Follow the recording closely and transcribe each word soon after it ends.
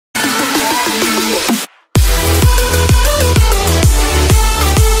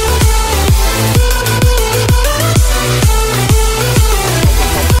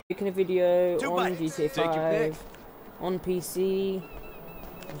Making a video on GTA 5 on PC.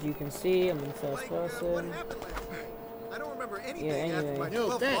 As you can see, I'm in first person. I don't remember anything. Yeah, anyway.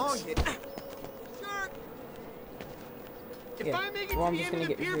 No, thanks. Yeah, well, I'm just gonna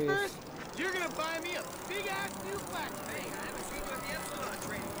get through this. You're gonna buy me a big ass new flat. Hey, I haven't seen you at the Epsilon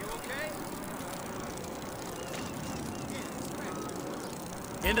training. You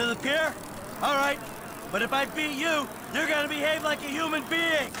okay? Into the pier? All right. But if I beat you, you're gonna behave like a human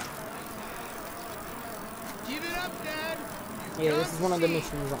being. Give it up, Dad. Yeah, this is one of the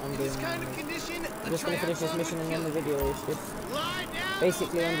missions that I'm doing. Kind of condition, I'm just gonna finish this mission and then the video is just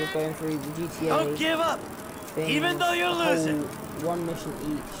basically I'm just going through the GTA. Don't give up, things, even though you're losing. One mission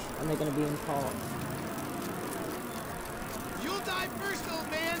each, and they're gonna be in parts. You'll die first, old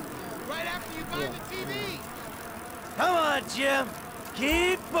man. Right after you buy the TV. Come on, Jim.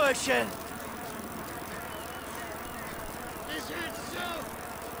 Keep pushing. This hurts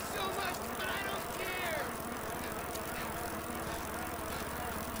so much, but I don't care.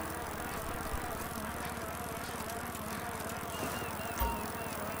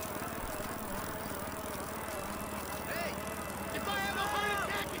 Hey, if I have a heart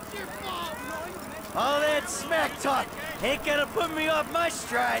attack, it's your fault. All that smack talk ain't gonna put me off my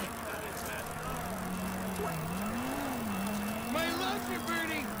stride. My lungs are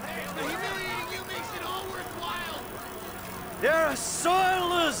burning. The humiliating you makes it all worthwhile. You're a sore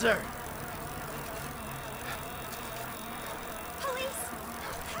loser. Police!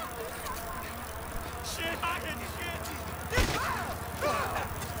 Shit, I can shit.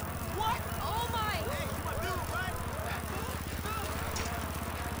 What? Oh my! Hey, you my dude, right?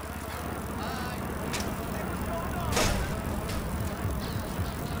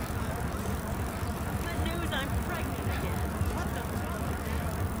 Good news, I'm pregnant again. What the fuck?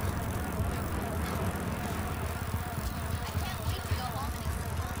 I can't wait to go home and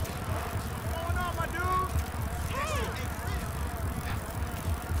What's going on, my dude?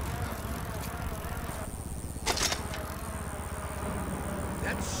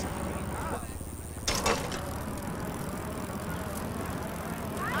 That's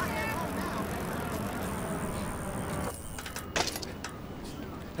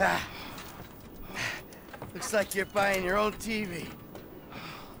Looks like you're buying your own TV.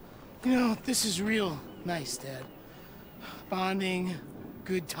 You know, this is real nice, Dad. Bonding,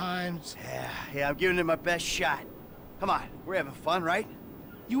 good times. Yeah, I'm giving it my best shot. Come on, we're having fun, right?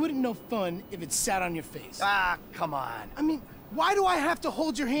 You wouldn't know fun if it sat on your face. Ah, come on. I mean, why do I have to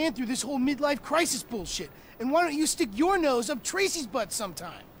hold your hand through this whole midlife crisis bullshit? And why don't you stick your nose up Tracy's butt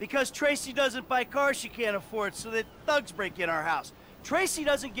sometime? Because Tracy doesn't buy cars she can't afford so that thugs break in our house. Tracy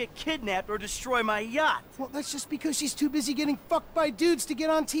doesn't get kidnapped or destroy my yacht. Well, that's just because she's too busy getting fucked by dudes to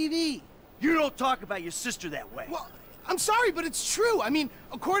get on TV. You don't talk about your sister that way. Well, I'm sorry, but it's true. I mean,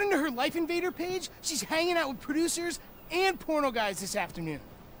 according to her Life Invader page, she's hanging out with producers and porno guys this afternoon.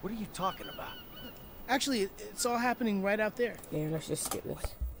 What are you talking about? Actually, it's all happening right out there. Yeah, let's just skip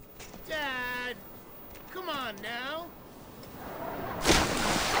this. Dad, come on now.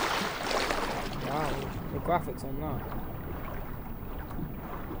 Wow, the graphics on that.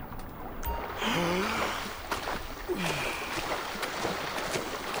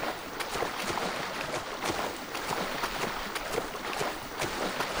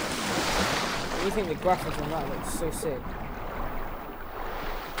 What do you think the graphics on that looks so sick?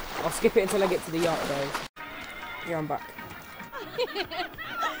 I'll skip it until I get to the yacht, guys. Here, I'm back. Thank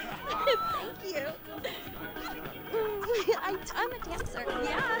you. I'm a dancer.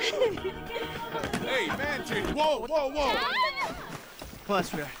 Yeah. Hey, man, whoa, whoa, whoa. Dad? Come on,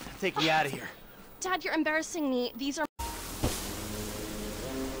 sweetheart. I'm taking you out of here. Dad, you're embarrassing me. These are...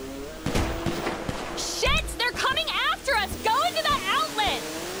 Shit! They're coming after us! Go into that outlet!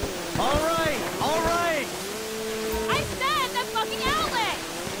 All right, all right. I said the fucking outlet!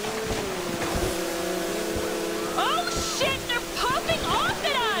 Oh shit! They're popping off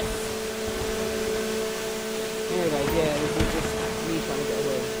at us! Anyway, yeah, this is just me trying to get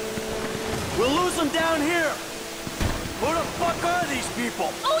away. We'll lose them down here. Who the fuck are these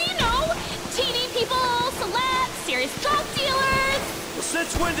people? Oh, you know! TV people, celebs, serious drug dealers! Well,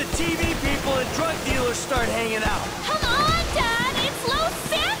 since when did TV people and drug dealers start hanging out? Come on, Dad! It's Los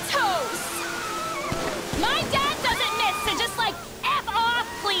Santos! My dad doesn't miss, so just like, F off,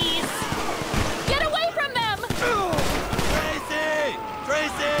 please! Get away from them! Tracy!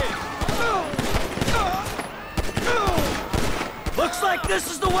 Tracy! Looks like this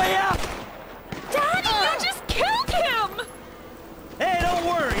is the way out! Dad, you just killed him! Hey, don't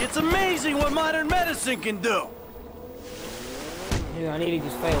worry. It's amazing what modern medicine can do. Yeah, I nearly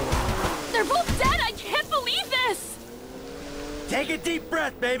just failed. They're both dead! I can't believe this! Take a deep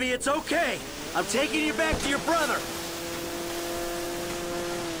breath, baby. It's okay. I'm taking you back to your brother.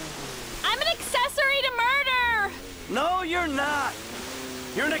 I'm an accessory to murder! No, you're not.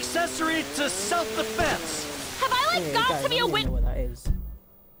 You're an accessory to self-defense. Have I, like, got guys, to be I a don't even know witness what that is.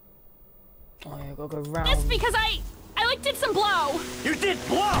 Oh yeah, gotta go round. because I like, did some blow? You did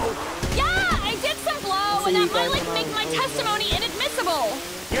blow? Yeah, I did some blow, and See you that might, guys like, when make I'm my over testimony inadmissible.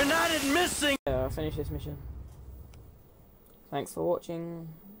 You're not admitting. I'll finish this mission. Thanks for watching.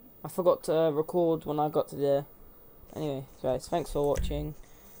 I forgot to record when I got to there. Anyway, guys, thanks for watching.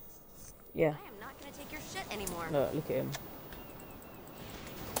 Yeah. I am not gonna take your shit anymore. Look at him.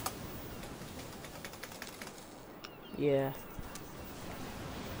 Yeah.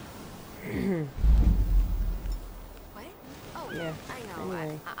 What? Oh, Yeah, I know.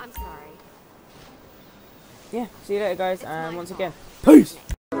 anyway. I'm sorry. Yeah, see you later guys, and my once fault. again, peace!